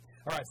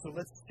All right, so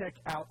let's check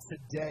out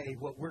today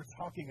what we're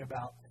talking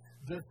about,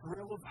 the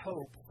thrill of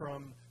hope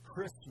from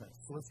Christmas.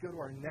 So let's go to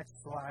our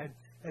next slide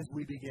as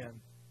we begin.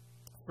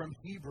 From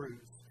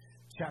Hebrews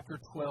chapter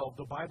 12,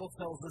 the Bible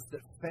tells us that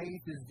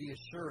faith is the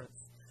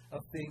assurance of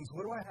things.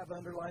 What do I have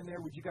underlined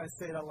there? Would you guys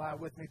say it out loud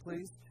with me,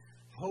 please?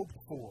 Hoped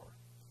for.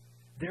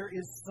 There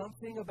is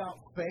something about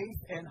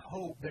faith and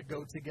hope that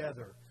go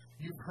together.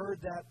 You've heard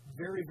that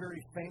very,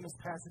 very famous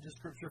passage of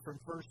Scripture from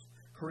 1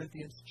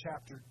 Corinthians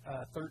chapter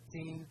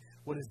 13,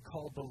 what is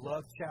called the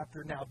love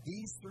chapter. Now,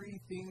 these three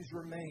things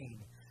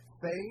remain: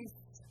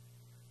 faith,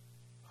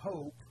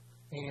 hope,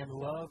 and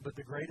love, but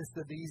the greatest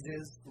of these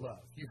is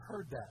love. You've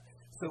heard that.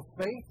 So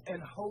faith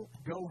and hope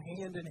go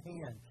hand in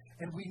hand.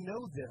 And we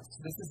know this.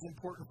 This is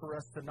important for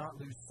us to not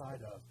lose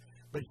sight of.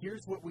 But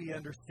here's what we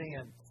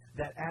understand,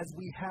 that as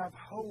we have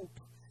hope,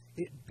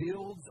 it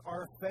builds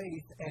our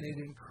faith and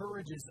it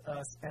encourages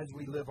us as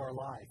we live our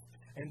life.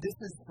 And this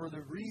is for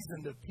the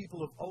reason the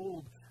people of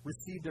old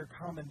received their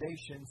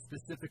commendation,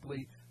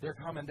 specifically their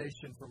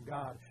commendation from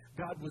God.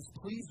 God was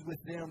pleased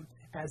with them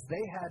as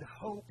they had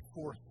hope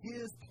for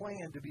His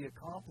plan to be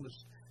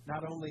accomplished,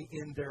 not only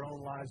in their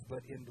own lives,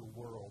 but in the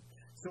world.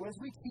 So as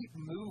we keep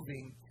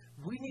moving,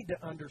 we need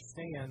to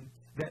understand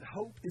that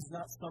hope is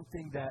not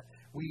something that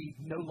we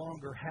no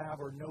longer have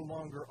or no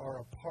longer are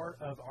a part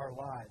of our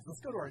lives.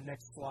 Let's go to our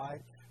next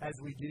slide as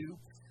we do.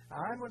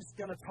 I'm just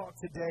going to talk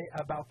today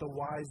about the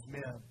wise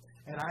men.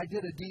 And I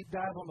did a deep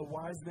dive on the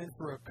wise men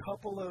for a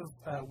couple of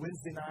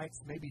Wednesday nights,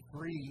 maybe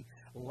 3,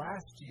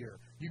 last year.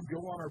 You can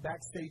go on our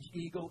Backstage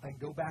Eagle and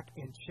go back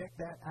and check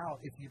that out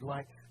if you'd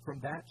like from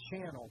that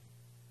channel.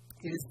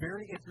 It is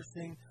very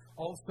interesting.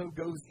 Also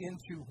goes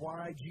into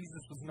why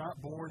Jesus was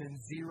not born in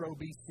 0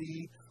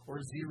 BC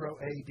or 0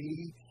 AD.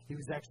 He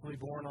was actually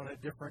born on a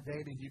different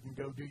date, and you can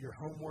go do your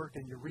homework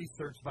and your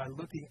research by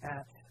looking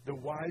at the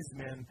wise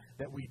men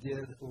that we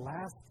did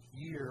last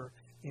year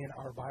in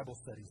our Bible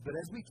studies. But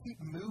as we keep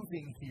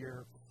moving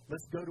here,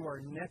 let's go to our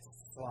next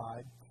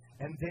slide.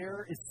 And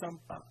there is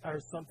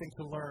something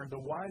to learn. The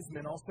wise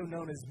men, also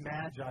known as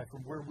magi,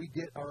 from where we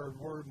get our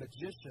word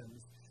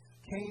magicians,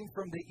 came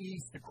from the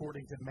east,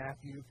 according to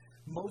Matthew,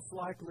 most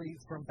likely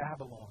from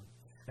Babylon.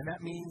 And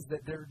that means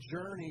that their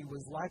journey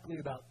was likely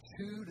about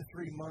 2 to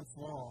 3 months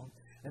long,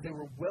 and they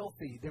were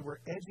wealthy, they were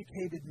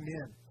educated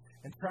men.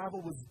 And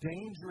travel was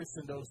dangerous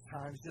in those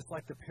times, just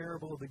like the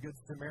parable of the Good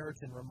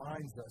Samaritan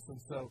reminds us. And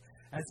so,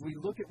 as we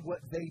look at what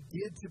they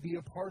did to be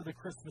a part of the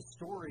Christmas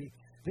story,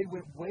 they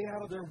went way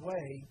out of their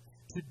way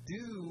to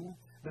do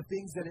the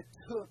things that it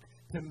took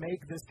to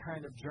make this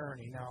kind of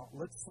journey. Now,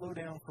 let's slow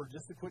down for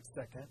just a quick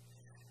second.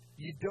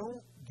 You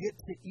don't get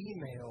to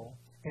email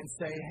and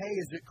say, hey,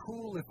 is it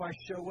cool if I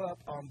show up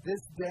on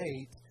this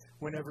date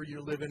whenever you're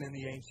living in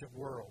the ancient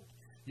world?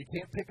 You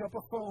can't pick up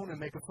a phone and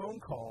make a phone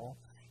call.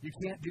 You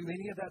can't do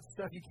any of that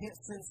stuff. You can't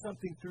send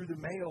something through the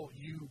mail.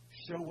 You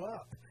show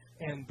up,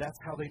 and that's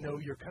how they know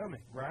you're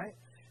coming, right?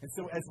 And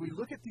so as we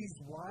look at these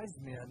wise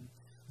men,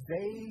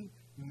 they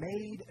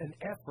made an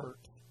effort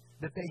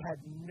that they had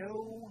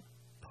no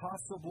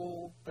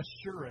possible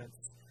assurance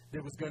that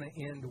it was going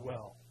to end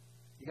well.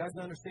 You guys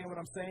understand what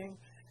I'm saying?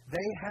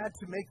 They had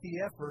to make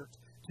the effort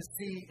to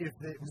see if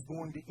it was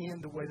going to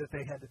end the way that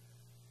they had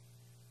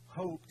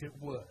hoped it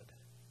would.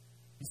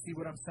 You see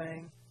what I'm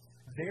saying?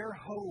 Their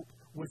hope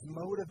was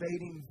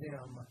motivating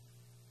them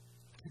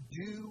to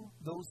do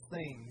those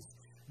things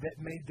that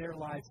made their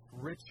life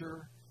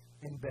richer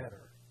and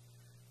better.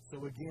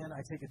 So again,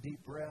 I take a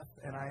deep breath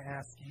and I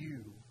ask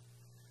you,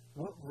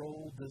 what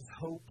role does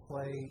hope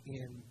play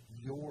in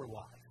your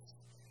life?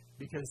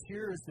 Because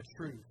here is the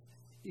truth.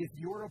 If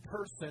you're a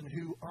person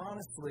who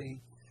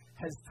honestly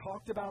has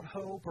talked about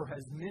hope or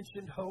has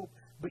mentioned hope,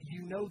 but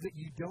you know that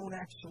you don't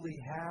actually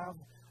have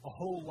a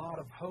whole lot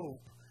of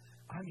hope,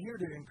 I'm here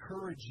to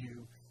encourage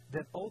you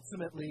that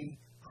ultimately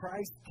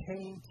Christ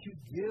came to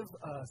give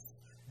us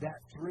that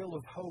thrill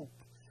of hope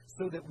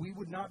so that we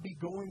would not be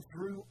going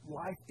through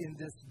life in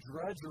this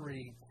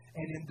drudgery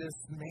and in this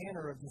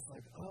manner of just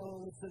like,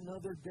 oh, it's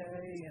another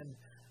day, and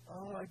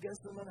oh, I guess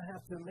I'm going to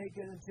have to make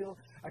it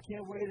I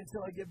can't wait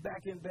until I get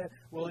back in bed.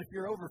 Well, if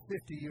you're over 50,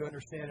 you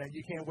understand that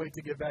you can't wait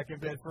to get back in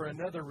bed for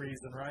another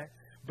reason, right?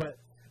 But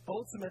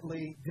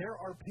ultimately, there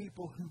are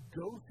people who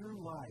go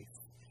through life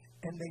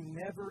and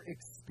they never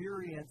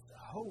experience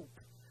hope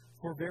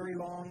for very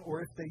long,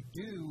 or if they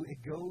do, it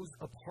goes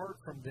apart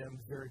from them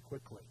very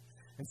quickly.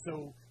 And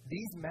so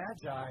these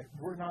magi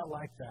were not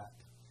like that.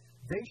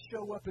 They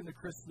show up in the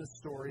Christmas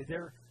story.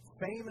 They're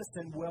famous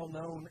and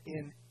well-known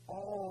in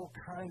all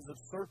kinds of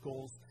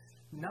circles,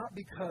 not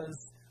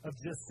because of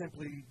just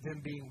simply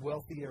them being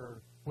wealthy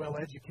or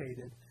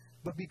well-educated,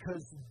 but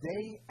because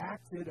they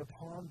acted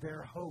upon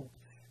their hope,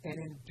 and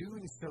in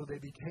doing so, they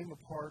became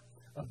a part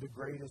of the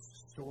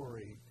greatest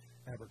story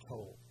ever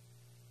told.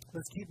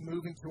 Let's keep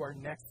moving to our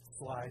next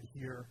slide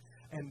here.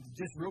 And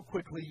just real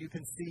quickly, you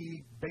can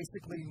see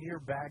basically near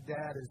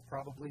Baghdad is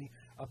probably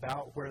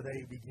about where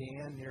they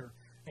began, near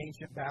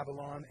ancient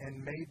Babylon, and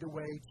made the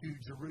way to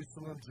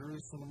Jerusalem.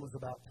 Jerusalem was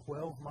about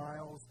 12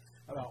 miles,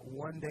 about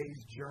 1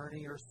 day's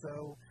journey or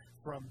so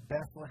from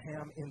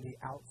Bethlehem in the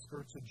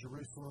outskirts of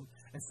Jerusalem.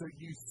 And so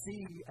you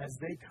see, as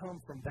they come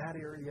from that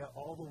area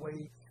all the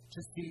way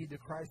to see the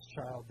Christ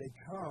child, they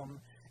come,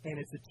 and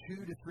it's a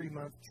 2 to 3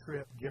 month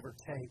trip, give or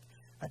take.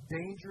 A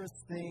dangerous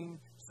thing,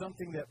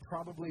 something that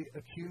probably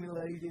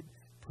accumulated,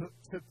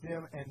 took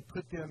them and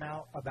put them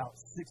out about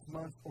 6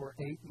 months or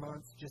 8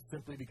 months, just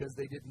simply because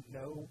they didn't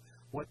know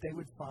what they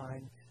would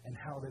find and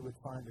how they would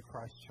find the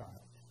Christ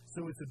child.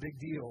 So it's a big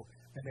deal,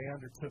 and they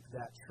undertook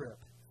that trip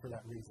for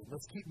that reason.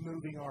 Let's keep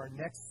moving our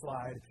next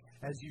slide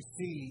as you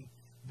see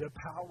the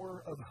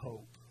power of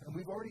hope. And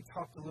we've already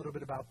talked a little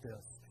bit about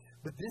this,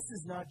 but this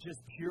is not just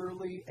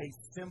purely a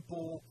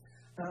simple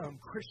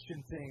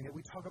Christian thing that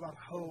we talk about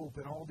hope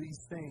and all these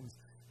things.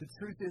 The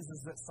truth is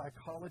that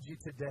psychology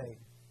today,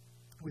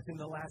 within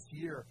the last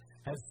year,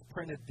 has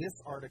printed this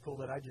article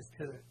that I just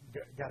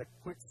got a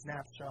quick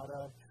snapshot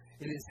of.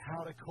 It is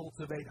How to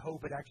Cultivate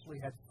Hope. It actually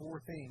had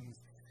 4 things.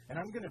 And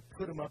I'm going to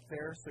put them up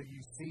there so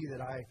you see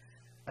that I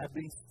at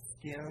least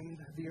skimmed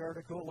the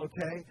article,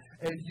 okay?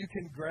 And you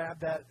can grab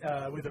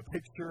that with a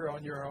picture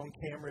on your own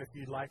camera if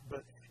you'd like,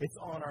 but it's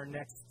on our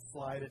next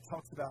slide. It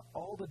talks about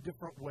all the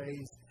different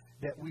ways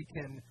that we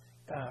can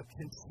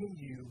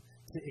continue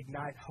to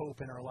ignite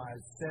hope in our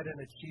lives, set and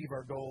achieve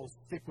our goals,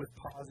 stick with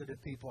positive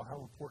people.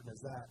 How important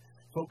is that?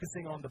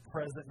 Focusing on the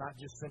present, not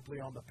just simply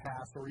on the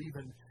past or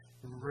even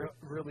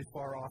really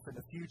far off in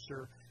the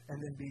future,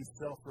 and then be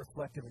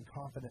self-reflective and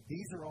confident.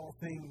 These are all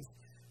things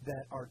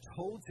that are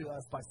told to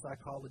us by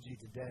psychology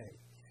today.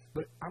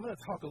 But I'm going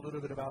to talk a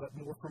little bit about it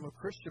more from a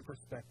Christian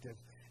perspective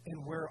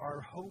and where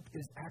our hope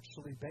is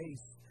actually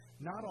based,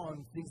 not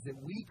on things that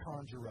we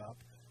conjure up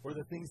or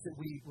the things that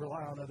we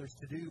rely on others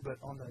to do, but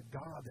on the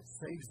God that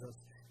saves us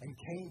and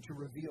came to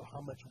reveal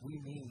how much we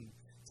mean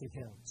to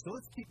Him. So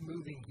let's keep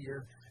moving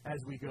here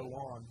as we go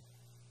on.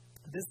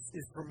 This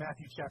is from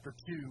Matthew chapter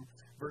 2,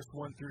 verse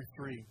 1 through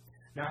 3.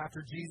 Now,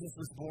 after Jesus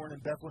was born in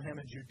Bethlehem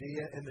in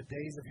Judea in the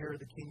days of Herod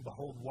the king,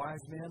 behold,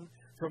 wise men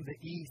from the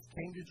east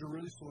came to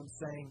Jerusalem,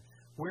 saying,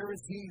 Where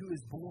is he who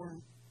is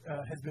born,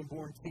 has been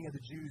born King of the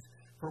Jews?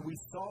 For we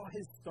saw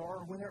his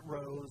star when it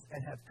rose,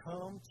 and have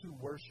come to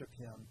worship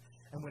him.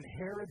 And when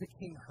Herod the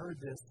king heard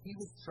this, he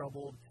was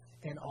troubled,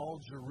 and all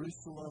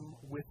Jerusalem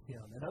with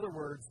him. In other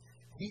words,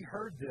 he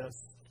heard this,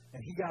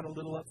 and he got a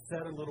little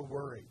upset, a little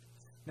worried.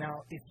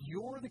 Now, if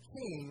you're the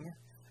king,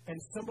 and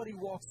somebody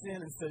walks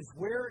in and says,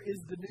 Where is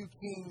the new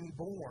king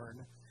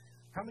born?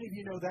 How many of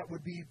you know that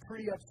would be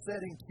pretty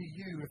upsetting to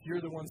you if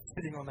you're the one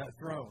sitting on that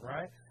throne,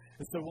 right?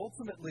 And so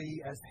ultimately,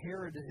 as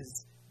Herod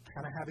is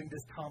kind of having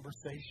this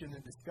conversation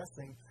and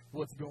discussing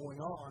what's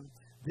going on,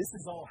 this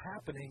is all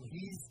happening.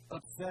 He's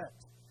upset.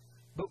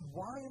 But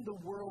why in the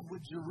world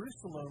would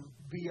Jerusalem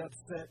be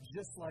upset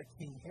just like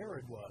King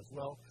Herod was?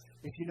 Well,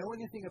 if you know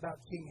anything about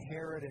King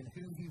Herod and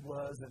who he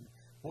was and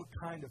what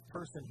kind of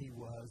person he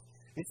was,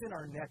 it's in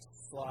our next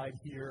slide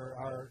here,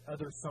 our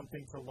other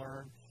something to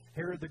learn.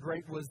 Herod the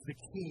Great was the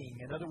king.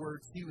 In other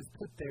words, he was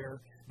put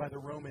there by the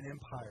Roman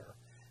Empire.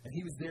 And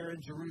he was there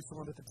in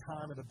Jerusalem at the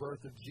time of the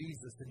birth of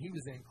Jesus. And he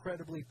was an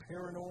incredibly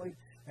paranoid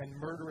and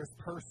murderous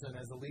person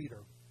as a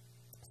leader.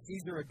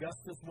 Caesar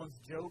Augustus once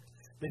joked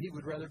that he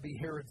would rather be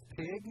Herod's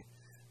pig,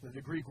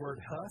 the Greek word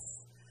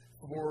hus,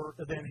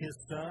 than his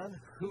son,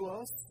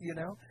 huos,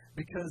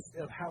 because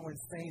of how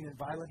insane and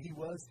violent he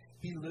was.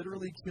 He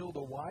literally killed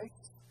a wife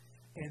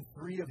and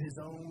 3 of his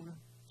own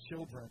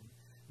children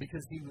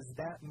because he was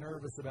that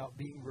nervous about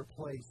being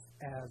replaced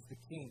as the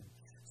king.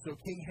 So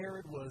King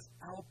Herod was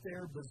out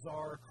there,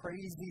 bizarre,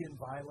 crazy and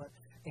violent,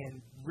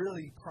 and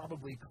really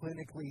probably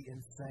clinically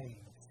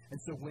insane.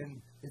 And so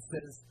when it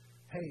says,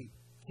 hey,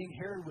 King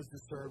Herod was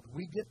disturbed,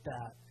 we get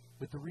that.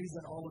 But the reason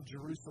all of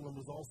Jerusalem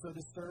was also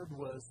disturbed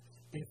was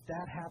if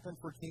that happened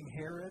for King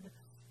Herod,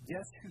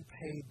 guess who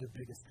paid the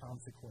biggest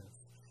consequence?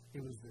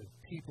 It was the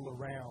people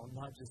around,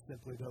 not just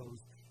simply those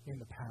in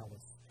the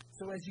palace.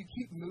 So as you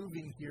keep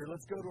moving here,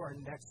 let's go to our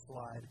next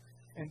slide.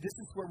 And this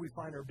is where we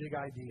find our big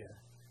idea,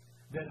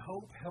 that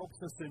hope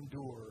helps us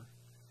endure,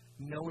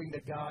 knowing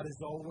that God is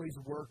always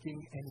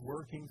working and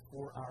working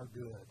for our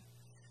good.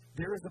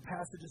 There is a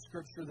passage of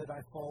Scripture that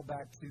I fall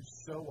back to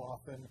so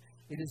often.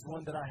 It is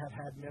one that I have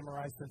had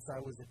memorized since I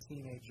was a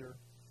teenager,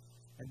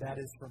 and that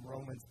is from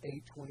Romans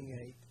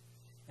 8:28.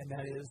 And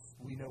that is,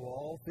 we know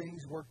all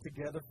things work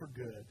together for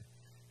good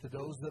to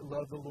those that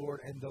love the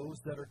Lord and those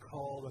that are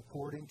called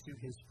according to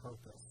His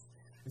purpose.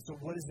 And so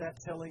what is that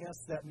telling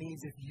us? That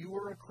means if you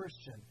are a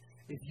Christian,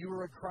 if you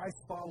are a Christ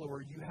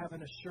follower, you have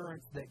an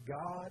assurance that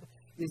God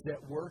is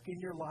at work in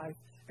your life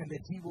and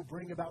that He will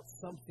bring about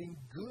something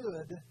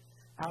good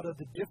out of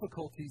the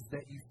difficulties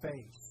that you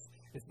face.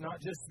 It's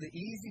not just the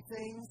easy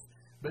things,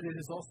 but it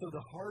is also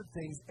the hard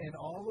things, and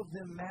all of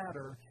them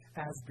matter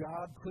as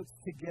God puts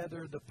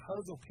together the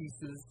puzzle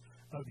pieces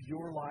of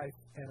your life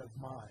and of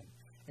mine.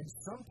 And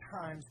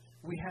sometimes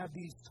we have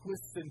these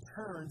twists and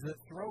turns that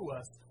throw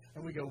us,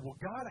 and we go, well,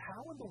 God,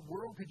 how in the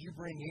world could you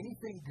bring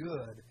anything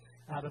good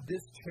out of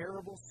this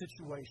terrible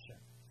situation?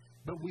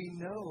 But we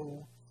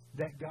know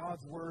that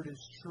God's Word is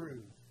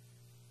true.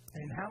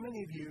 And how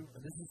many of you,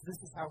 this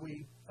is how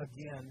we,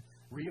 again,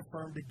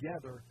 reaffirm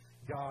together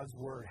God's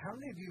word. How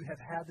many of you have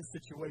had the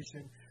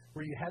situation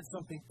where you had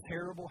something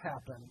terrible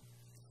happen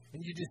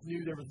and you just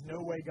knew there was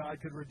no way God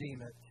could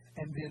redeem it,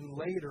 and then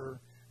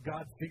later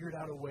God figured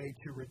out a way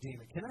to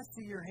redeem it? Can I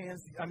see your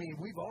hands? I mean,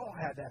 we've all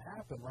had that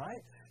happen,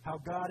 right? How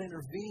God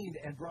intervened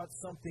and brought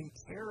something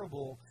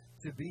terrible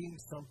to being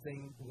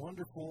something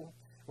wonderful,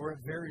 or at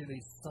very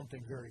least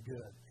something very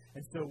good.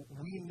 And so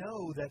we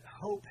know that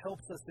hope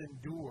helps us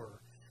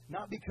endure,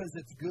 not because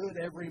it's good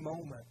every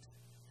moment,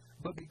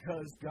 but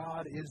because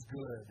God is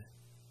good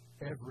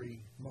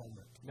every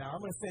moment. Now, I'm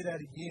going to say that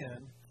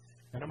again,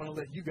 and I'm going to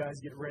let you guys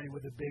get ready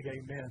with a big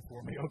amen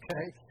for me,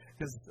 okay?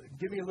 Because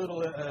give me a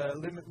little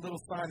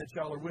sign that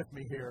y'all are with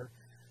me here.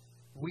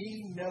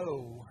 We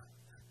know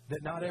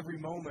that not every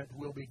moment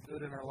will be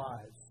good in our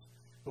lives,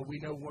 but we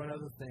know one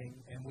other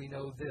thing, and we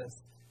know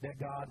this, that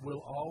God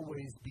will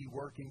always be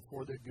working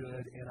for the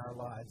good in our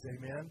lives.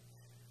 Amen?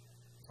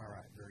 All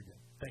right, very good.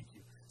 Thank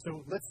you.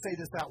 So let's say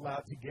this out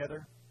loud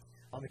together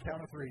on the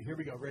count of three. Here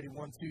we go. Ready?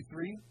 1, 2,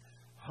 3.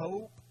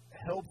 Hope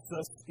helps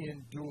us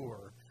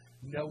endure,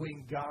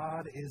 knowing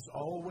God is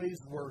always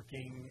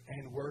working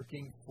and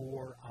working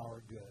for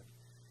our good.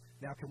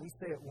 Now, can we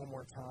say it one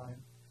more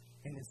time?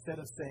 And instead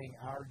of saying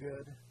our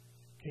good,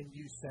 can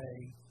you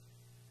say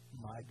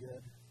my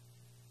good?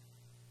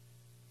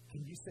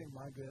 Can you say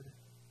my good?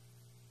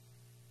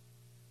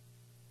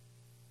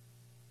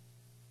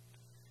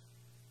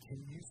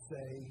 Can you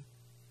say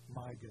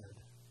my good?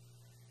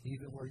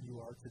 Even where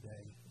you are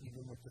today,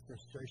 even with the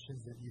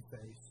frustrations that you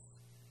face,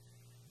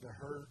 the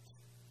hurt,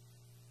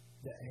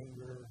 the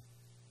anger,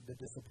 the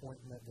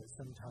disappointment that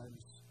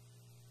sometimes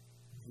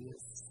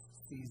this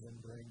season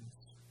brings.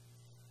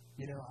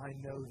 You know, I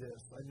know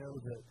this. I know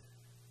that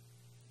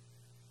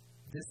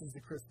this is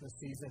the Christmas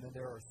season, and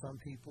there are some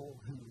people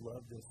who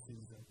love this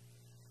season.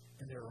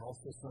 And there are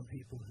also some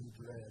people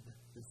who dread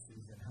this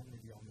season. How many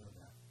of y'all know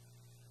that?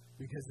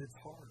 Because it's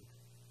hard.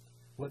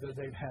 Whether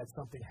they've had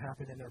something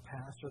happen in their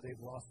past or they've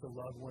lost a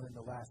loved one in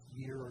the last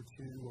year or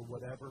two or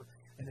whatever.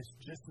 And it's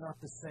just not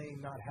the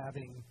same not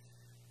having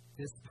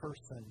this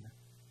person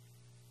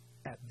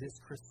at this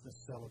Christmas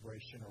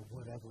celebration or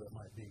whatever it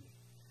might be.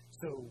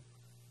 So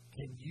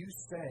can you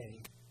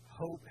say,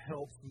 hope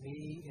helps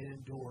me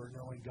endure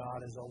knowing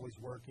God is always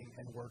working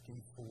and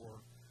working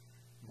for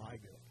my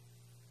good?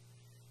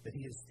 That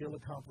He is still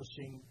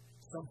accomplishing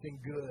something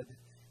good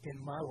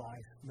in my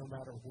life no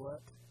matter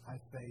what I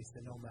face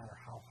and no matter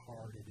how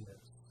hard it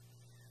is.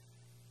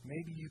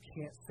 Maybe you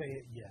can't say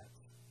it yet,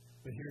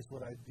 but here's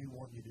what I do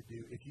want you to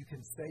do. If you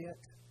can say it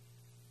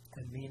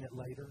and mean it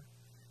later,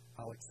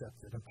 I'll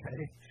accept it,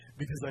 okay?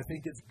 Because I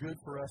think it's good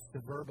for us to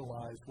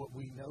verbalize what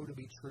we know to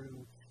be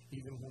true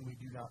even when we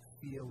do not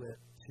feel it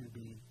to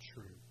be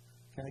true.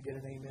 Can I get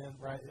an amen?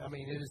 Right? I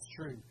mean, it is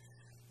true.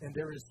 And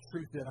there is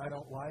truth that I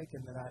don't like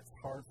and that it's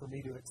hard for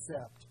me to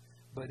accept.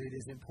 But it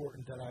is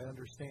important that I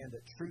understand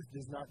that truth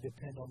does not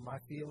depend on my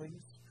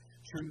feelings.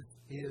 Truth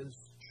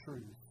is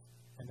truth.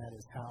 And that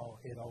is how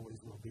it always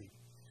will be.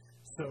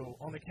 So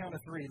on the count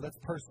of three, let's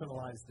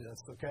personalize this,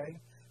 okay?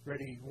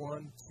 Ready?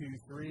 1, 2,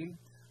 3.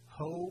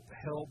 Hope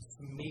helps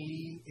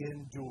me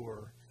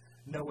endure,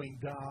 knowing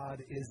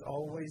God is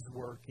always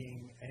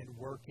working and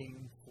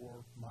working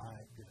for my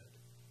good.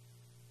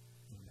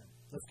 Amen.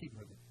 Let's keep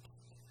moving.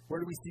 Where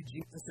do we see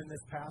Jesus in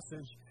this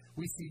passage?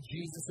 We see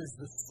Jesus as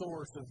the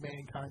source of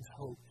mankind's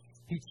hope.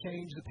 He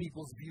changed the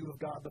people's view of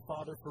God the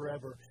Father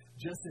forever,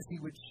 just as He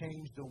would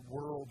change the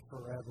world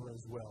forever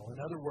as well. In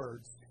other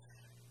words,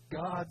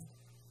 God's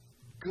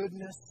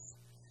goodness,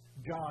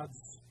 God's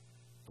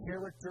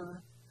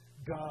character,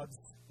 God's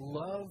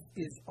love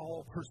is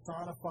all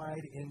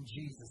personified in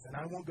Jesus. And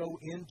I won't go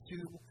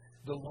into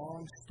the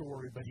long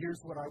story, but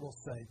here's what I will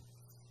say.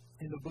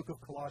 In the book of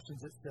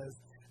Colossians, it says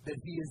that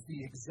He is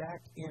the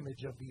exact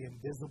image of the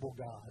invisible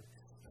God.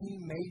 He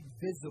made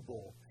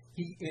visible.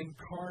 He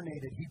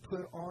incarnated. He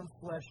put on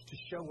flesh to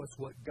show us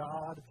what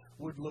God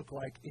would look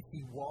like if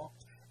He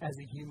walked as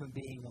a human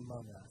being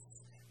among us.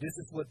 This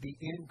is what the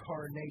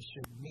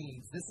incarnation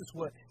means. This is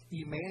what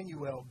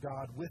Emmanuel,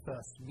 God with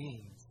us,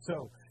 means.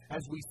 So,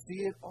 as we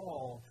see it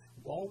all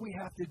we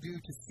have to do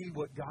to see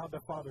what God the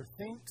Father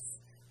thinks,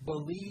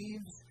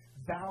 believes,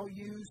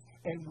 values,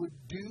 and would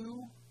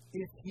do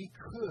if He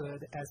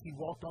could as He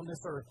walked on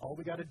this earth, all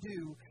we got to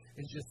do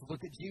is just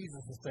look at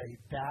Jesus and say,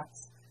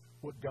 that's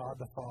what God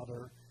the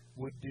Father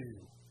would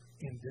do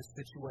in this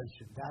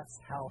situation. That's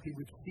how He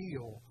would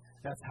feel.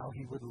 That's how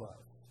He would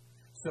love.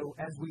 So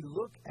as we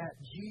look at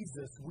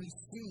Jesus, we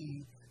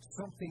see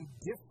something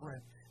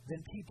different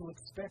than people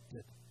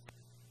expected.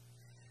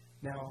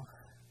 Now,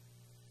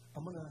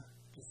 I'm going to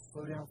just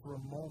slow down for a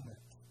moment.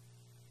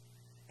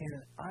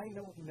 And I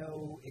don't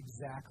know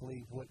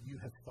exactly what you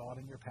have thought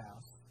in your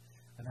past.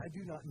 And I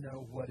do not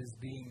know what is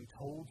being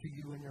told to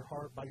you in your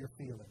heart by your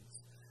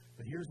feelings.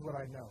 But here's what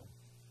I know.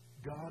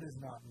 God is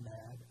not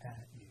mad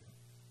at you.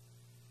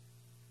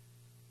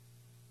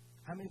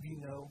 How many of you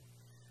know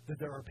that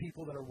there are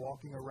people that are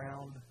walking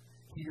around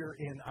here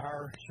in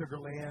our Sugar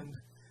Land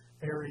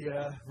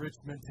area,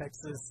 Richmond,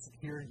 Texas,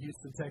 here in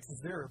Houston, Texas?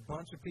 There are a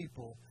bunch of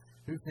people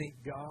who think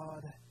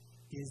God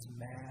is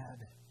mad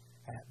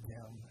at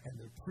them. And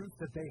the proof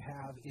that they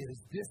have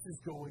is this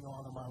is going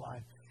on in my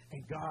life.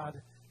 And God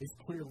is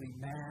clearly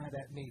mad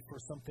at me for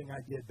something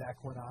I did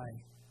back when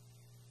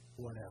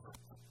whatever.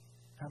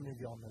 How many of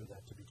y'all know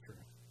that to be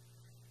true?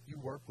 You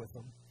work with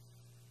them.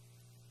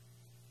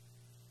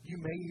 You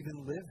may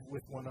even live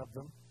with one of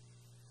them.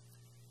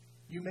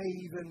 You may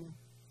even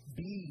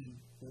be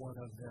one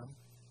of them.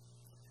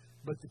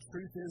 But the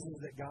truth is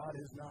that God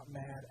is not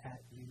mad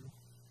at you.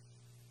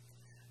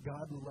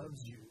 God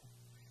loves you.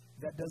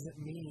 That doesn't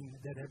mean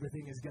that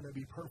everything is going to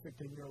be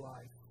perfect in your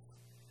life.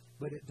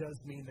 But it does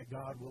mean that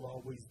God will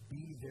always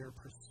be there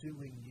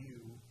pursuing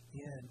you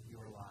in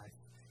your life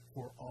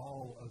for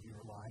all of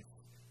your life.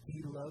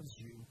 He loves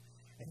you,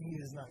 and He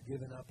has not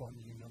given up on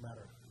you no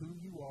matter who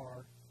you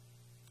are,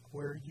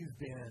 where you've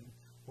been,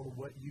 or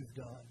what you've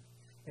done.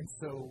 And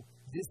so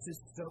this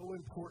is so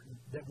important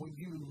that when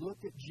you look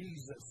at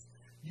Jesus,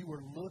 you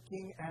are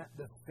looking at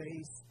the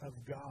face of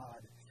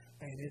God.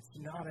 And it's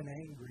not an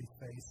angry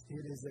face.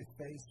 It is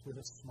a face with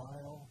a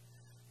smile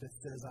that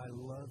says, I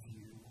love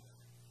you,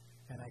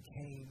 and I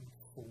came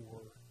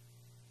for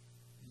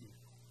you.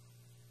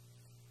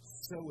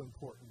 So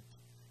important,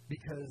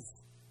 because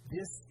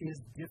this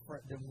is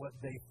different than what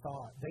they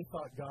thought. They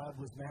thought God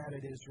was mad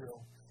at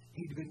Israel.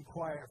 He'd been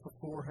quiet for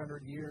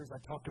 400 years. I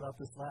talked about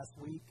this last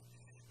week.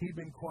 He'd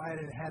been quiet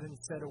and hadn't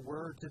said a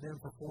word to them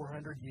for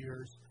 400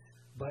 years.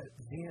 But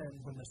then,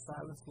 when the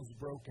silence was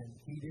broken,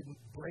 He didn't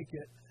break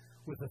it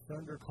with a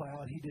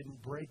thundercloud. He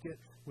didn't break it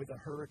with a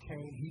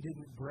hurricane. He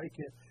didn't break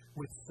it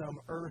with some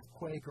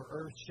earthquake or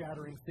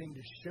earth-shattering thing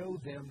to show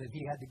them that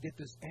He had to get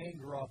this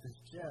anger off His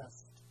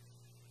chest.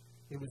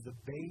 It was the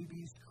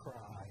baby's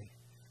cry.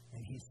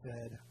 And He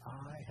said,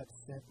 I have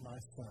sent my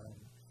Son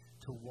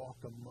to walk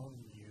among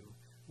you,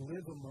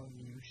 live among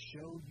you,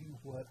 show you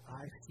what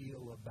I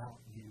feel about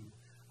you.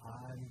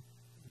 I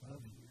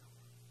love you.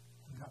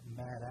 I'm not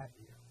mad at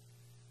you.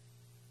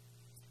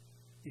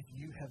 If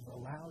you have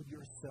allowed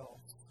yourself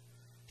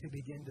to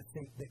begin to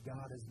think that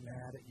God is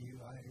mad at you,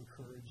 I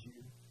encourage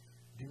you,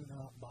 do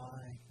not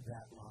buy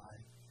that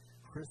lie.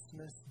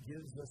 Christmas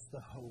gives us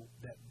the hope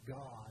that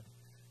God,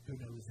 who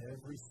knows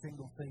every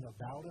single thing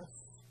about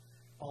us,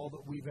 all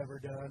that we've ever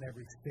done,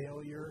 every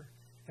failure,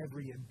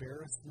 every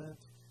embarrassment,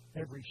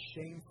 every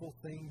shameful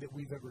thing that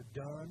we've ever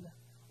done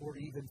or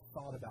even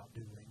thought about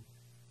doing,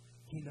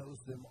 He knows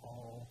them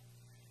all.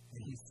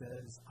 And He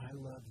says, I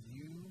love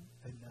you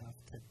enough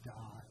to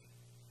die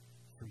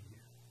for you.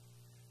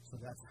 So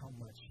that's how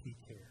much He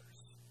cares.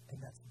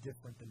 And that's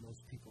different than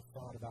most people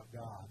thought about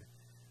God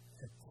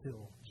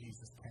until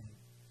Jesus came.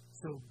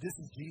 So this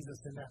is Jesus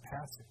in that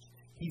passage.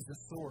 He's the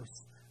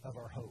source of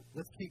our hope.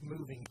 Let's keep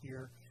moving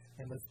here,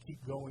 and let's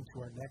keep going to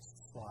our next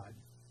slide.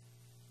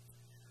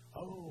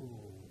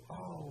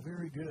 Oh,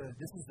 very good.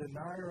 This is the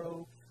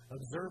Nairo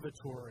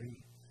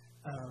Observatory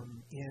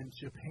in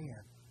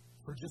Japan.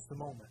 For just a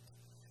moment,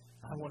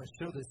 I want to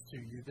show this to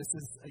you. This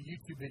is a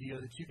YouTube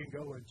video that you can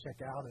go and check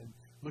out and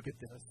look at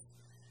this.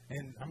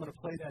 And I'm going to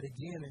play that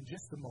again in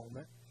just a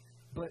moment.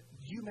 But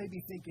you may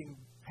be thinking,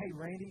 hey,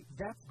 Randy,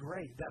 that's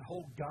great. That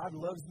whole God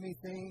loves me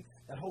thing,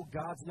 that whole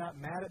God's not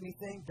mad at me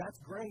thing, that's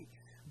great.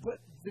 But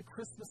the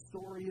Christmas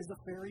story is a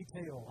fairy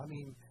tale. I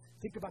mean,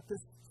 think about this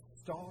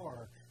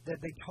star that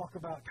they talk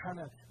about kind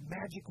of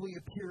magically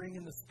appearing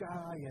in the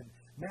sky and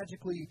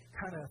magically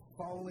kind of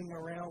following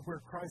around where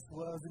Christ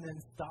was and then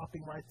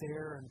stopping right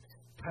there and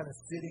kind of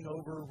sitting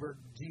over where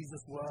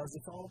Jesus was.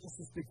 It's all just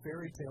this big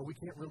fairy tale. We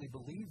can't really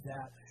believe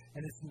that,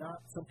 and it's not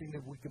something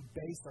that we can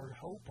base our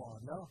hope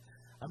on. No,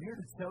 I'm here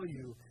to tell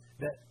you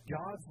that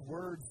God's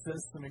Word says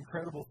some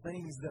incredible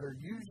things that are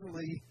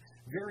usually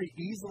very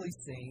easily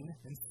seen,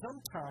 and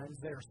sometimes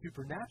they are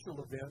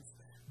supernatural events,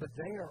 but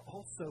they are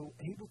also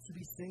able to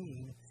be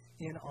seen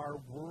in our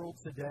world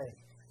today.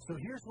 So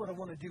here's what I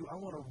want to do. I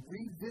want to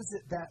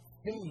revisit that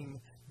thing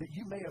that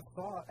you may have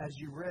thought as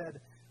you read,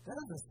 that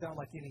doesn't sound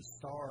like any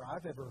star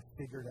I've ever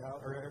figured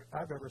out or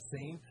I've ever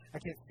seen. I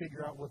can't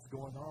figure out what's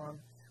going on.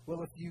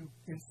 Well, if you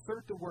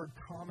insert the word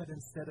comet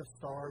instead of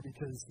star,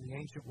 because the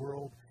ancient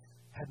world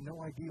had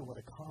no idea what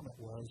a comet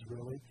was,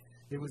 really.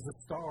 It was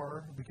a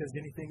star because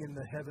anything in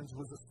the heavens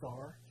was a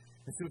star.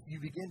 And so if you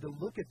begin to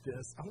look at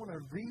this, I want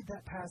to read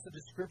that passage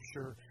of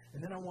Scripture,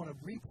 and then I want to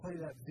replay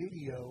that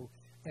video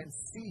and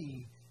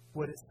see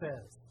what it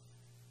says.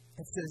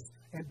 It says,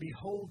 and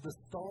behold, the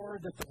star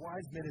that the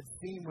wise men had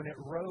seen when it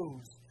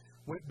rose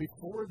went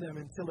before them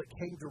until it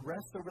came to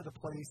rest over the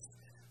place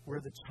where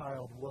the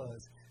child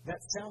was. That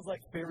sounds like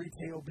fairy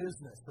tale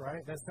business,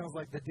 right? That sounds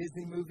like the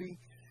Disney movie.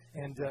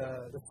 And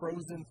the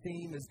Frozen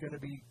theme is going to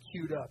be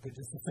queued up in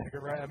just a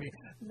second, right? I mean,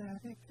 let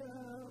it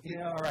go.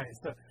 Yeah, all right.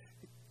 So,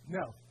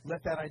 no,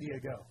 let that idea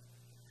go.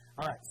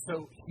 All right,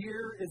 so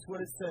here is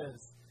what it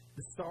says.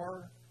 The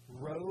star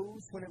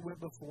rose when it went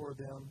before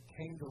them,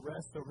 came to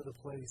rest over the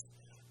place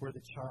where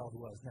the child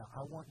was. Now,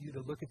 I want you to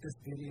look at this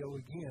video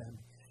again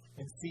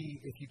and see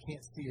if you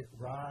can't see it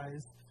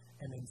rise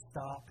and then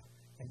stop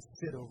and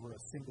sit over a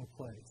single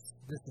place.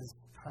 This is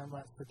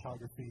time-lapse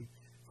photography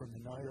from the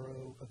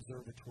Nairo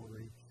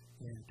Observatory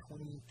in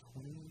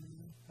 2020,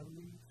 I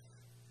believe.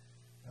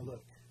 Now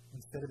look,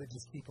 instead of it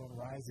just keep on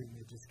rising,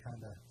 it just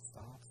kind of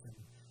stops and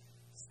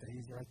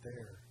stays right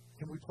there.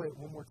 Can we play it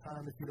one more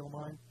time, if you don't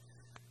mind?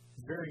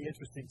 It's very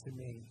interesting to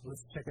me.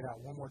 Let's check it out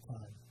one more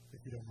time, if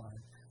you don't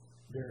mind.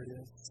 There it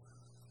is.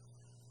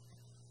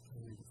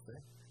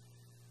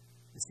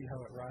 You see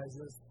how it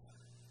rises?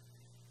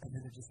 And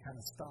then it just kind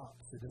of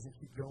stops. It doesn't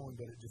keep going,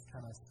 but it just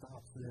kind of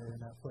stops there in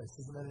that place.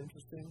 Isn't that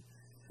interesting?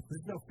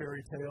 There's no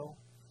fairy tale.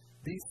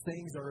 These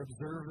things are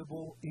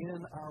observable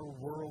in our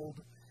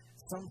world.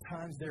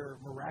 Sometimes they're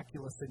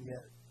miraculous, and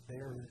yet they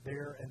are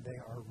there and they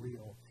are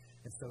real.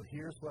 And so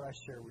here's what I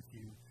share with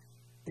you.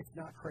 It's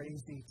not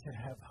crazy to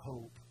have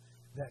hope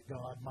that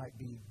God might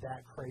be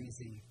that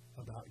crazy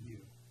about you.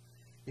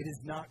 It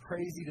is not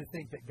crazy to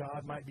think that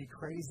God might be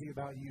crazy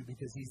about you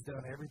because He's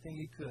done everything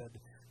He could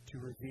to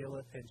reveal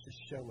it and to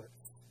show it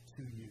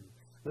to you.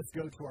 Let's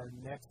go to our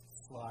next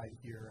slide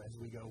here as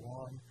we go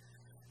on.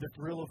 The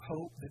thrill of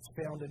hope that's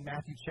found in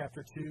Matthew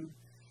chapter 2.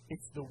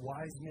 It's the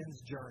wise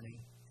men's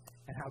journey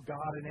and how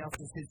God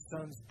announces His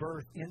Son's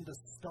birth in the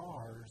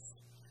stars.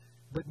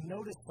 But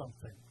notice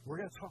something. We're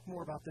going to talk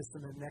more about this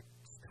in the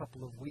next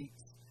couple of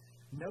weeks.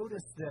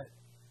 Notice that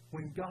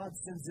when God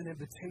sends an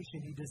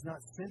invitation, He does not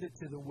send it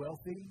to the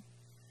wealthy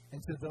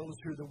and to those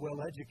who are the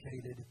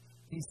well-educated.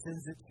 He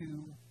sends it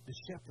to the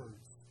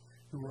shepherds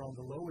who are on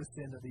the lowest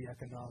end of the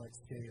economic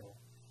scale.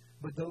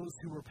 But those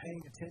who were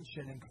paying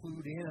attention and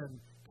clued in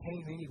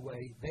came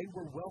anyway. They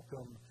were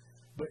welcome.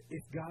 But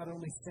if God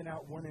only sent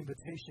out one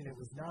invitation, it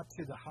was not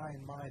to the high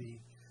and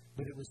mighty,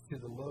 but it was to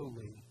the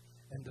lowly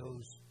and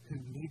those who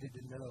needed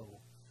to know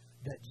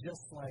that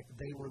just like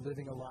they were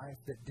living a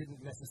life that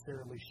didn't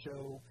necessarily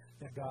show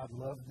that God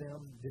loved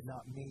them, did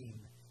not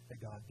mean that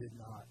God did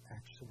not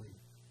actually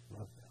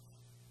love them.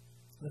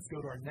 Let's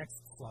go to our next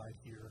slide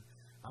here.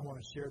 I want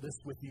to share this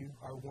with you.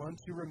 Our one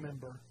to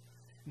remember.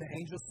 And the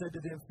angel said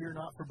to them, "Fear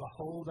not, for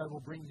behold, I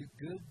will bring you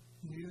good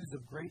news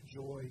of great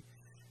joy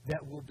that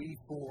will be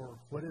for,"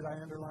 what did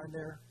I underline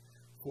there?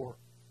 For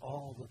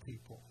all the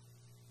people.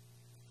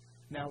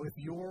 Now, if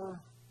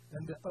you're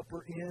in the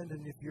upper end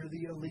and if you're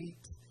the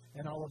elite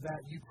and all of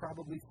that, you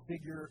probably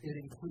figure it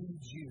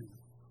includes you.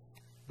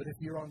 But if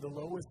you're on the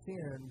lowest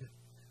end,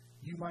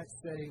 you might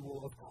say,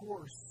 well, of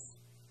course,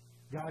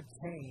 God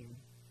came,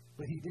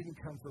 but He didn't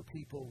come for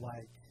people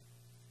like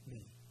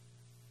me.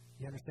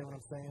 You understand what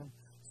I'm saying?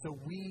 So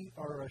we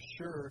are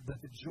assured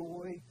that the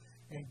joy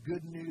and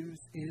good news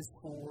is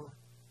for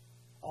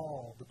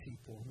all the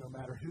people, no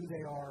matter who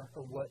they are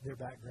or what their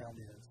background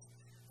is.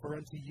 For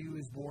unto you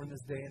is born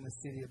this day in the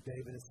city of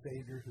David a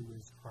Savior, who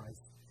is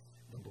Christ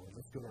the Lord.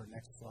 Let's go to our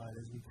next slide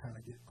as we kind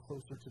of get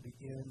closer to the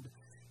end.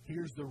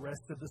 Here's the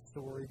rest of the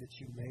story that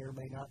you may or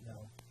may not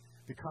know.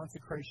 The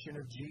consecration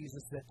of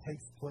Jesus that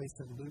takes place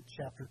in Luke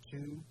chapter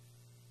 2.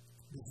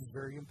 This is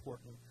very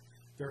important.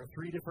 There are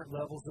three different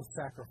levels of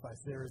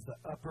sacrifice. There is the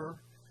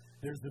upper,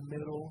 there's the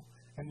middle,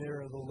 and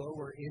there are the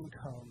lower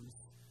incomes.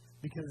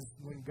 Because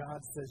when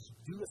God says,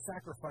 do a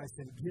sacrifice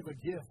and give a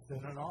gift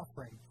and an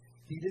offering,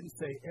 He didn't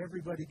say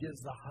everybody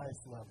gives the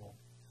highest level.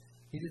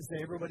 He didn't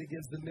say everybody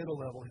gives the middle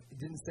level. He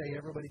didn't say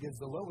everybody gives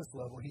the lowest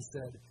level. He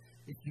said,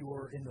 if you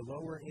are in the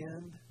lower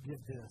end,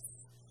 give this.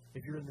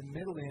 If you're in the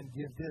middle end,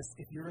 give this.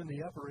 If you're in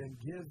the upper end,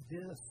 give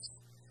this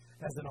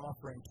as an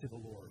offering to the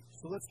Lord.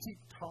 So let's keep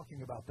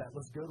talking about that.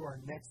 Let's go to our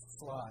next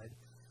slide.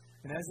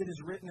 And as it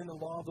is written in the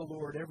law of the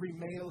Lord, every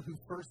male who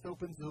first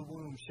opens the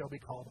womb shall be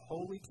called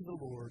holy to the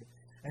Lord,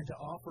 and to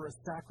offer a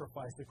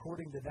sacrifice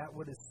according to that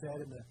what is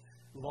said in the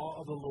law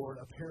of the Lord,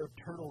 a pair of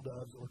turtle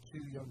doves or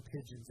 2 young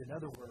pigeons. In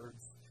other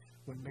words,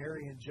 when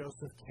Mary and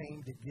Joseph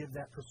came to give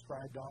that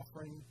prescribed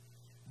offering,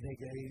 they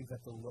gave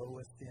at the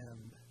lowest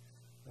end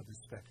of the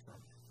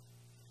spectrum.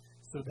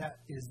 So that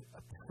is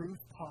a proof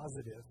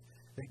positive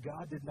that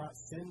God did not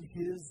send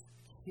His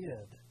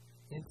kid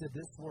into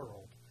this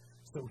world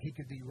so He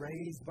could be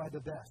raised by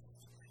the best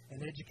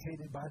and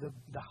educated by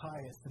the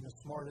highest and the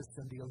smartest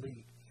and the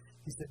elite.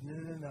 He said,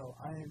 no,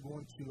 I am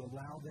going to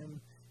allow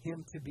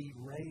him to be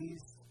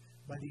raised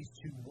by these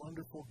 2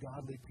 wonderful,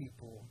 godly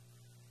people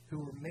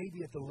who are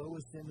maybe at the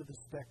lowest end of the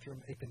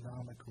spectrum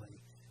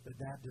economically, but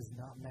that does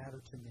not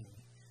matter to me.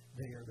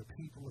 They are the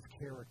people of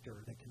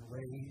character that can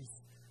raise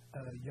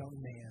a young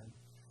man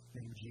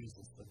named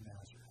Jesus of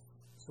Nazareth.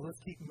 So let's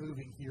keep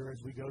moving here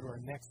as we go to our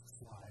next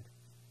slide.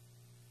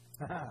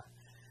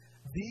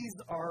 These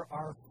are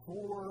our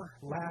 4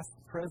 last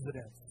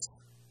presidents.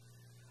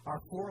 Our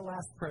 4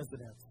 last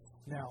presidents.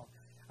 Now,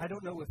 I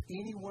don't know if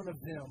any one of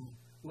them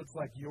looks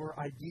like your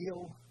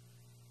ideal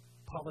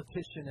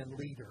politician and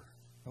leader,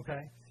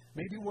 okay?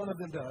 Maybe one of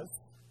them does.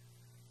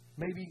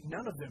 Maybe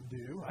none of them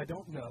do. I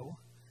don't know.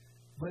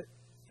 But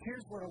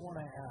here's what I want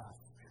to ask.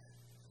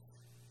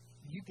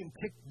 You can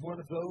pick one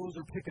of those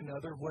or pick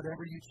another,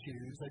 whatever you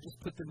choose. I just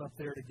put them up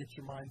there to get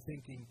your mind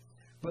thinking.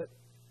 But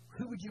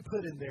who would you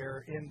put in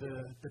there in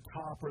the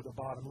top or the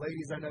bottom?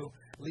 Ladies, I know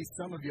at least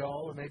some of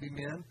y'all, or maybe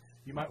men,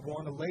 you might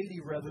want a lady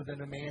rather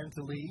than a man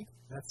to lead.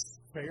 That's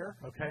fair,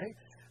 okay?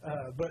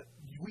 But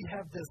we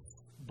have this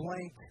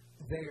blank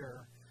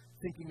there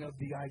thinking of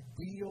the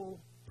ideal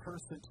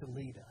person to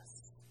lead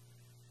us.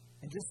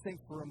 And just think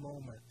for a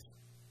moment.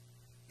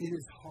 It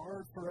is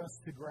hard for us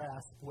to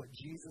grasp what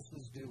Jesus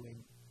was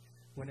doing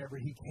whenever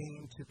he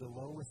came to the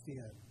lowest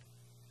end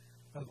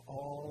of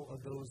all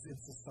of those in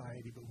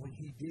society. But when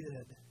he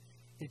did,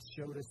 it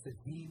showed us that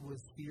he was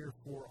here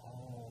for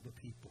all the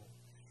people.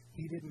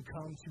 He didn't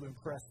come to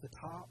impress the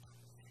top.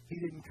 He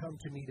didn't come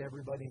to meet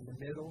everybody in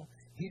the middle.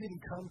 He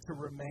didn't come to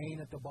remain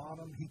at the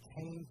bottom. He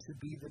came to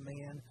be the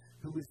man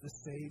who is the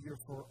Savior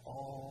for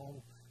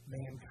all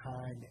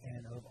mankind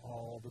and of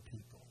all the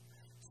people.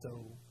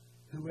 So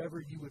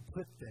whoever you would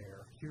put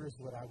there, here's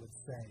what I would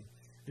say.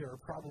 There are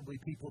probably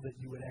people that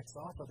you would X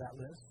off of that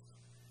list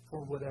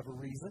for whatever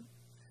reason.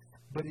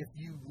 But if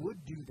you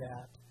would do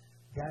that,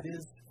 that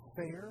is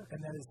fair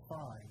and that is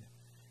fine.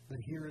 But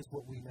here is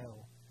what we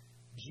know.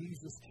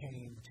 Jesus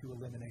came to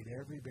eliminate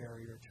every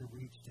barrier, to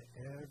reach to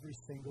every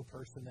single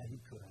person that he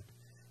could,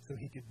 so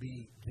he could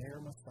be their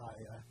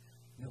Messiah,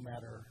 no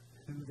matter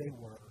who they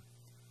were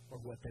or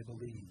what they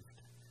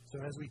believed.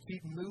 So as we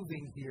keep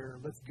moving here,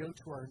 let's go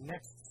to our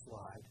next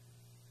slide.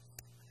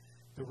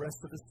 The rest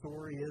of the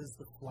story is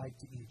the flight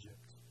to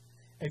Egypt.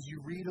 As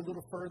you read a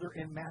little further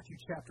in Matthew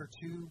chapter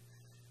 2,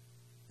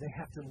 they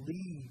have to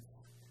leave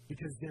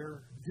because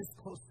they're this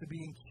close to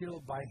being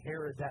killed by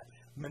Herod. That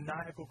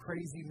maniacal,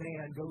 crazy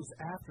man goes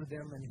after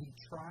them and he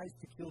tries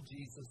to kill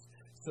Jesus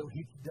so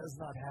he does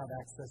not have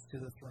access to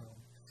the throne.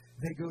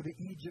 They go to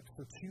Egypt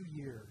for 2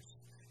 years.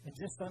 And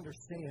just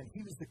understand,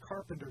 he was the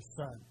carpenter's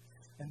son.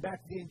 And back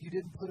then, you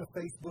didn't put a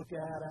Facebook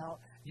ad out.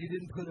 You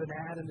didn't put an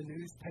ad in the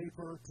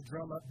newspaper to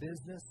drum up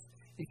business.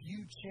 If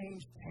you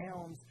changed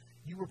towns,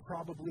 you were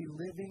probably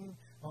living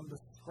on the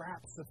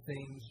scraps of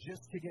things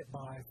just to get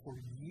by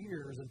for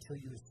years until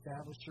you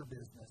established your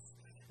business.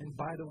 And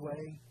by the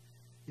way,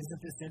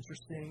 isn't this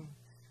interesting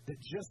that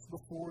just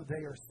before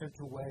they are sent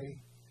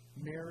away,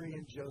 Mary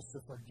and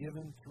Joseph are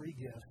given 3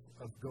 gifts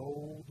of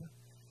gold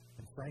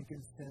and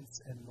frankincense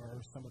and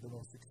myrrh, some of the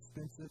most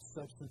expensive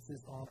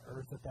substances on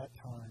earth at that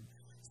time,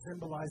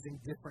 symbolizing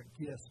different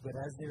gifts. But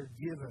as they're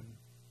given,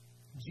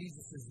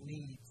 Jesus'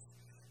 needs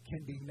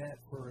can be met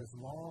for as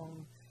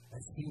long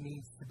as he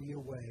needs to be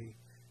away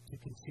to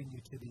continue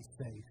to be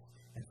safe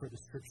and for the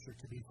scripture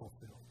to be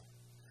fulfilled.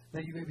 Now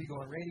you may be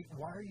going, Randy,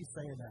 why are you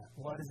saying that?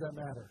 Why does that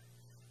matter?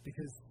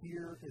 Because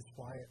here is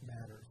why it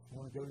matters. I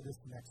want to go to this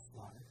next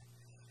slide.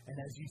 And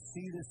as you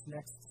see this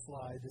next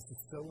slide, this is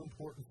so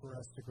important for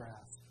us to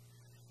grasp.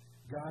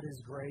 God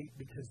is great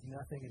because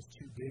nothing is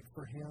too big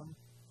for him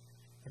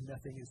and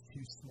nothing is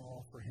too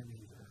small for him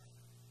either.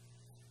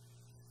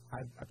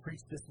 I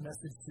preached this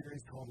message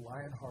series called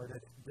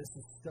Lionhearted. This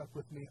has stuck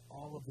with me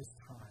all of this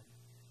time.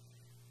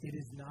 It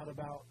is not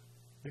about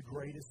the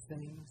greatest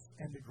things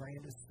and the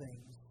grandest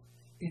things.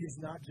 It is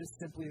not just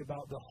simply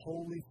about the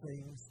holy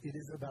things. It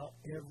is about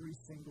every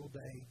single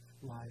day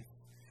life.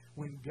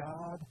 When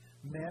God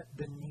met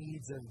the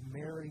needs of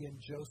Mary and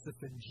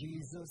Joseph and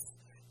Jesus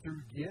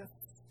through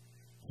gifts,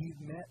 he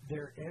met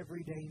their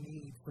everyday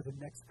need for the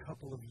next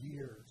couple of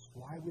years.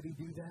 Why would he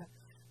do that?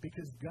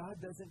 Because God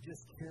doesn't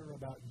just care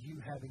about you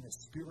having a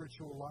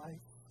spiritual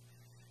life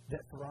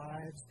that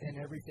thrives and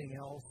everything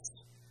else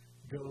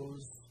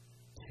goes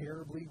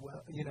terribly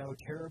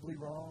terribly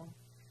wrong.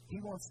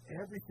 He wants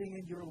everything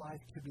in your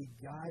life to be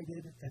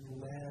guided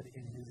and led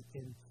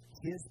in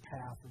his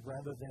path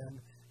rather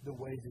than the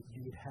way that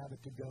you would have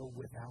it to go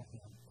without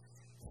him.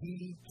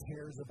 He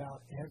cares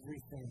about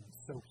everything.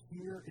 So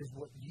here is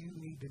what you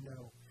need to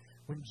know.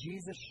 When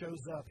Jesus shows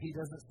up, he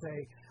doesn't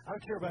say, I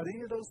don't care about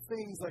any of those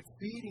things like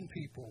feeding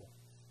people.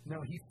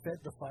 No, he fed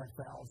the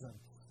 5,000.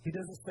 He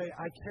doesn't say,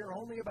 I care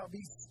only about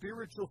these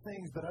spiritual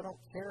things, but I don't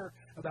care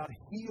about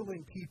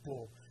healing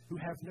people who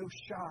have no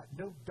shot,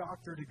 no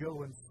doctor to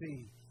go and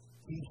see.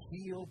 He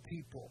healed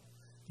people.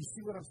 You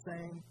see what I'm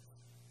saying?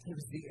 It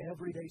was the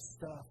everyday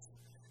stuff,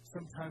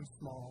 sometimes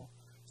small,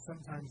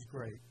 sometimes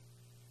great.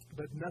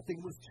 But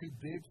nothing was too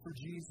big for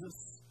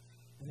Jesus,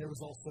 and there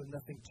was also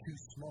nothing too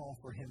small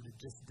for him to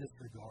just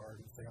disregard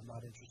and say, I'm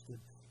not interested,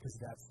 because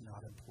that's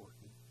not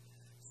important.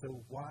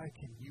 So why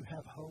can you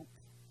have hope?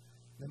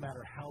 No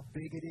matter how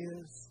big it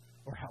is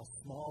or how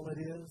small it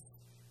is,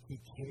 he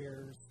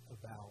cares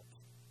about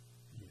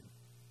you.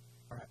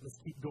 All right, let's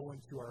keep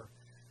going to our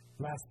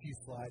last few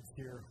slides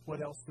here.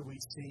 What else do we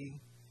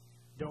see?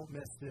 Don't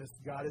miss this.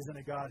 God isn't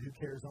a God who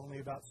cares only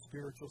about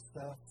spiritual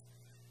stuff.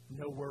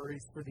 No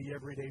worries for the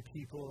everyday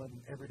people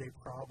and everyday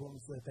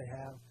problems that they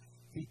have.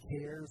 He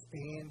cares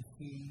and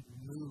he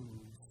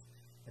moves.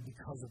 And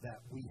because of that,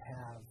 we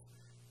have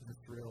the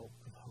thrill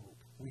of hope.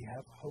 We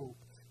have hope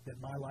that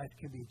my life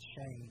can be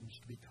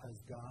changed because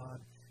God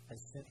has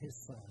sent his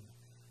Son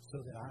so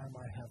that I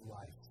might have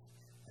life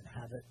and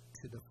have it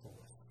to the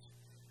fullest.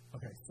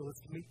 Okay, so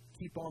let's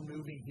keep on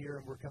moving here,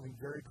 and we're coming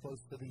very close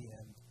to the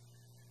end.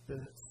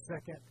 The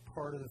second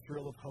part of the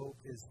thrill of hope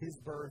is his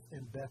birth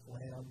in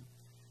Bethlehem,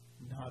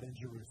 not in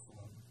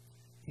Jerusalem.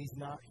 He's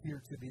not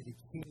here to be the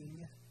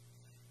king.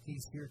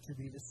 He's here to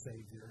be the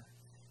Savior.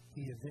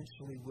 He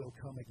eventually will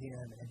come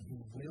again, and he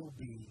will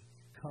be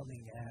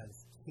coming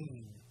as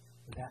king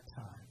that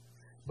time.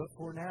 But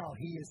for now,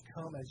 he has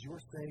come as your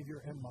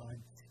Savior and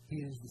mine. He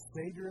is the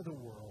Savior of the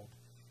world,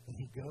 and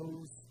he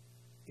goes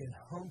in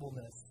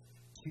humbleness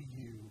to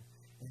you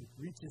and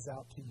reaches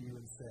out to you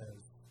and says,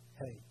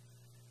 hey,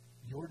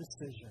 your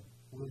decision,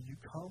 will you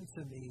come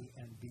to me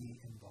and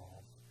be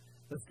involved?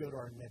 Let's go to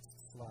our next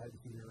slide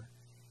here,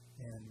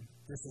 and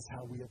this is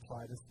how we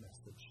apply this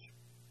message.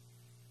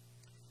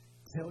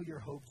 Tell your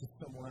hope to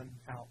someone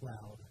out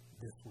loud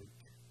this week.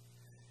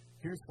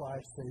 Here's why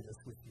I say this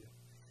with you.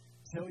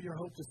 Tell your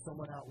hope to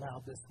someone out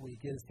loud this week.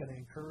 It is going to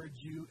encourage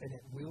you, and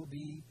it will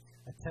be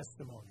a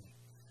testimony.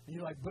 And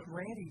you're like, but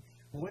Randy,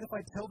 what if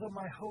I tell them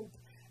my hope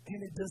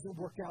and it doesn't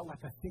work out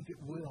like I think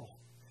it will,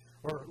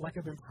 or like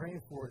I've been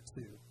praying for it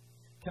to?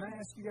 Can I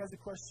ask you guys a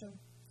question?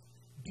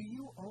 Do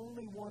you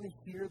only want to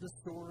hear the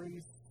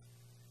stories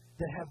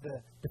that have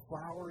the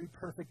flowery,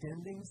 perfect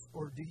endings,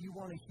 or do you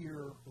want to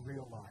hear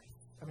real life?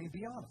 I mean,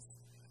 be honest.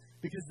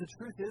 Because the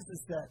truth is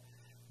that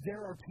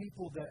there are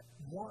people that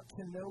want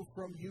to know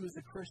from you as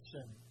a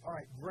Christian. All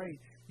right, great.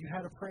 You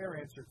had a prayer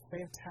answered.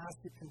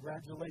 Fantastic.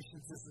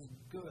 Congratulations. This is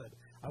good.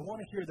 I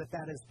want to hear that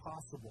that is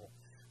possible.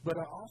 But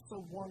I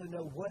also want to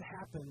know what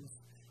happens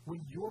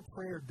when your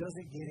prayer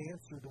doesn't get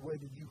answered the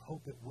way that you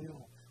hope it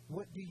will.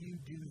 What do you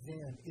do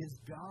then? Is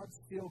God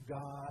still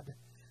God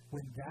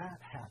when that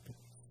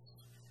happens?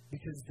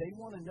 Because they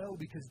want to know,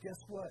 because guess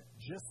what?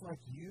 Just like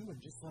you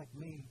and just like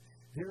me,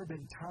 there have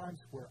been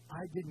times where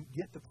I didn't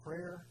get the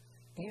prayer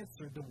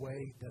answered the way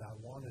that I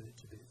wanted it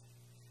to be.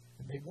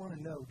 And they want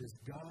to know, does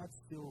God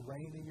still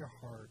reign in your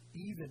heart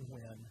even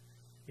when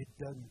it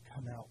doesn't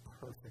come out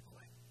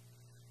perfectly?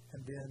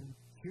 And then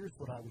here's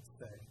what I would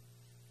say.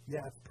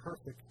 Yeah, it's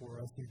perfect for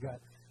us. You've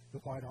got the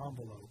white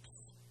envelopes.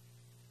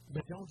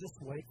 But don't just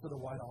wait for the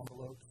white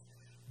envelopes.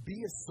 Be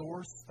a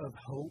source of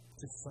hope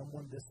to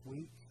someone this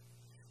week.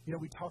 You know,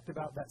 we talked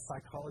about that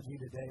Psychology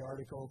Today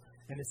article,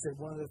 and it said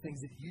one of the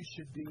things that you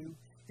should do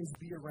is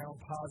be around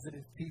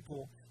positive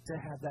people to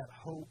have that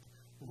hope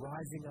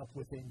rising up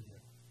within you.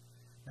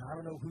 Now, I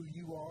don't know who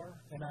you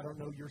are, and I don't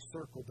know your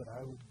circle, but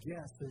I would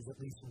guess there's at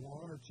least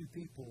one or two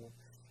people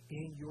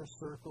in your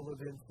circle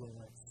of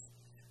influence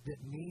that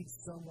need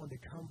someone to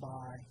come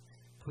by,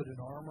 put an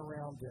arm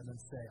around them, and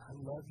say, I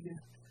love you.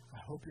 I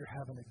hope you're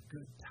having a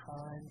good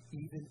time,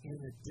 even in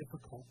a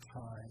difficult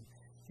time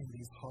in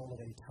these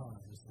holiday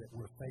times that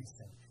we're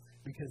facing.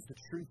 Because the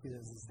truth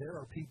is there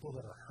are people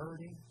that are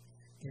hurting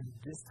in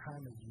this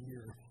time of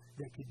year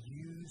that could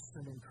use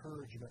some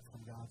encouragement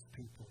from God's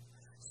people.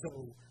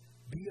 So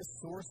be a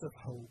source of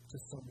hope to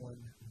someone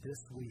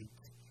this week,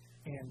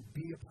 and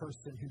be a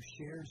person who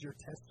shares your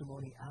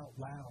testimony out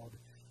loud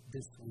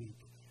this week,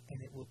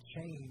 and it will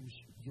change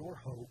your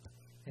hope,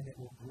 and it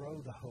will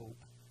grow the hope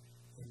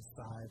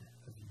inside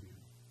of you.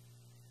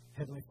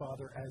 Heavenly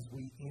Father, as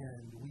we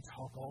end, we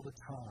talk all the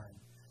time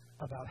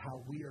about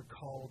how we are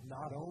called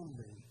not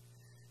only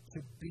to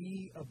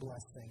be a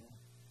blessing,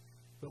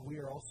 but we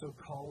are also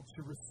called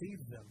to receive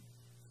them.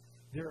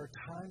 There are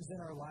times in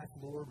our life,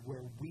 Lord,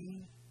 where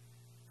we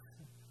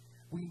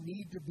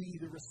need to be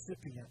the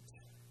recipient.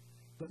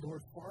 But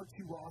Lord, far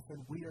too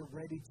often we are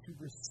ready to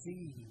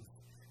receive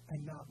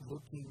and not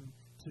looking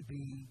to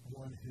be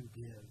one who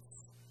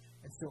gives.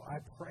 And so I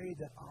pray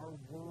that our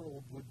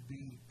world would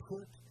be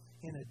put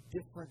in a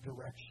different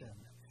direction,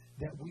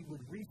 that we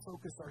would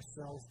refocus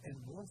ourselves and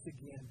once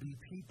again be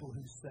people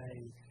who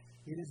say,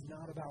 it is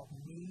not about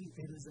me,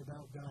 it is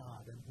about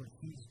God and what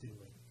He's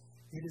doing.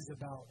 It is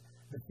about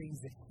the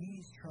things that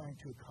He's trying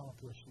to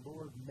accomplish.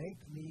 Lord, make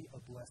me a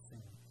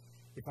blessing.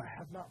 If I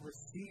have not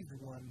received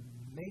one,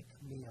 make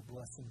me a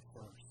blessing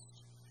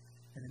first.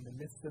 And in the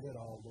midst of it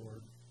all,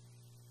 Lord,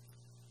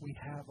 we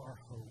have our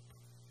hope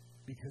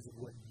because of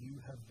what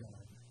you have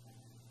done,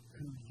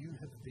 who you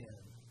have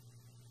been.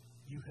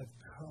 You have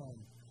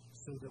come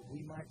so that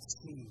we might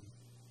see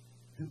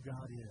who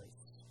God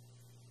is.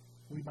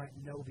 We might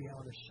know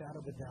beyond a shadow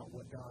of a doubt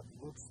what God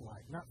looks like,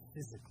 not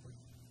physically,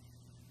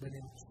 but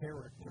in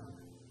character,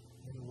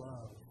 in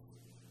love,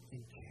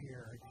 in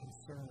care, and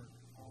concern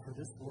for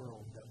this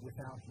world that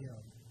without Him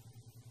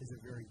is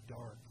a very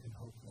dark and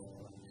hopeless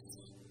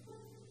place.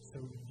 So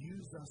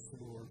use us,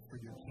 Lord, for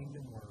your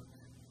kingdom work,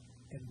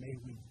 and may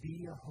we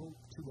be a hope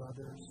to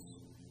others,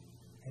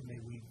 and may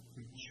we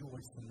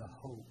rejoice in the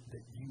hope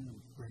that you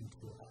bring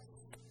to us.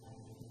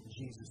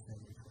 In Jesus'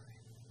 name.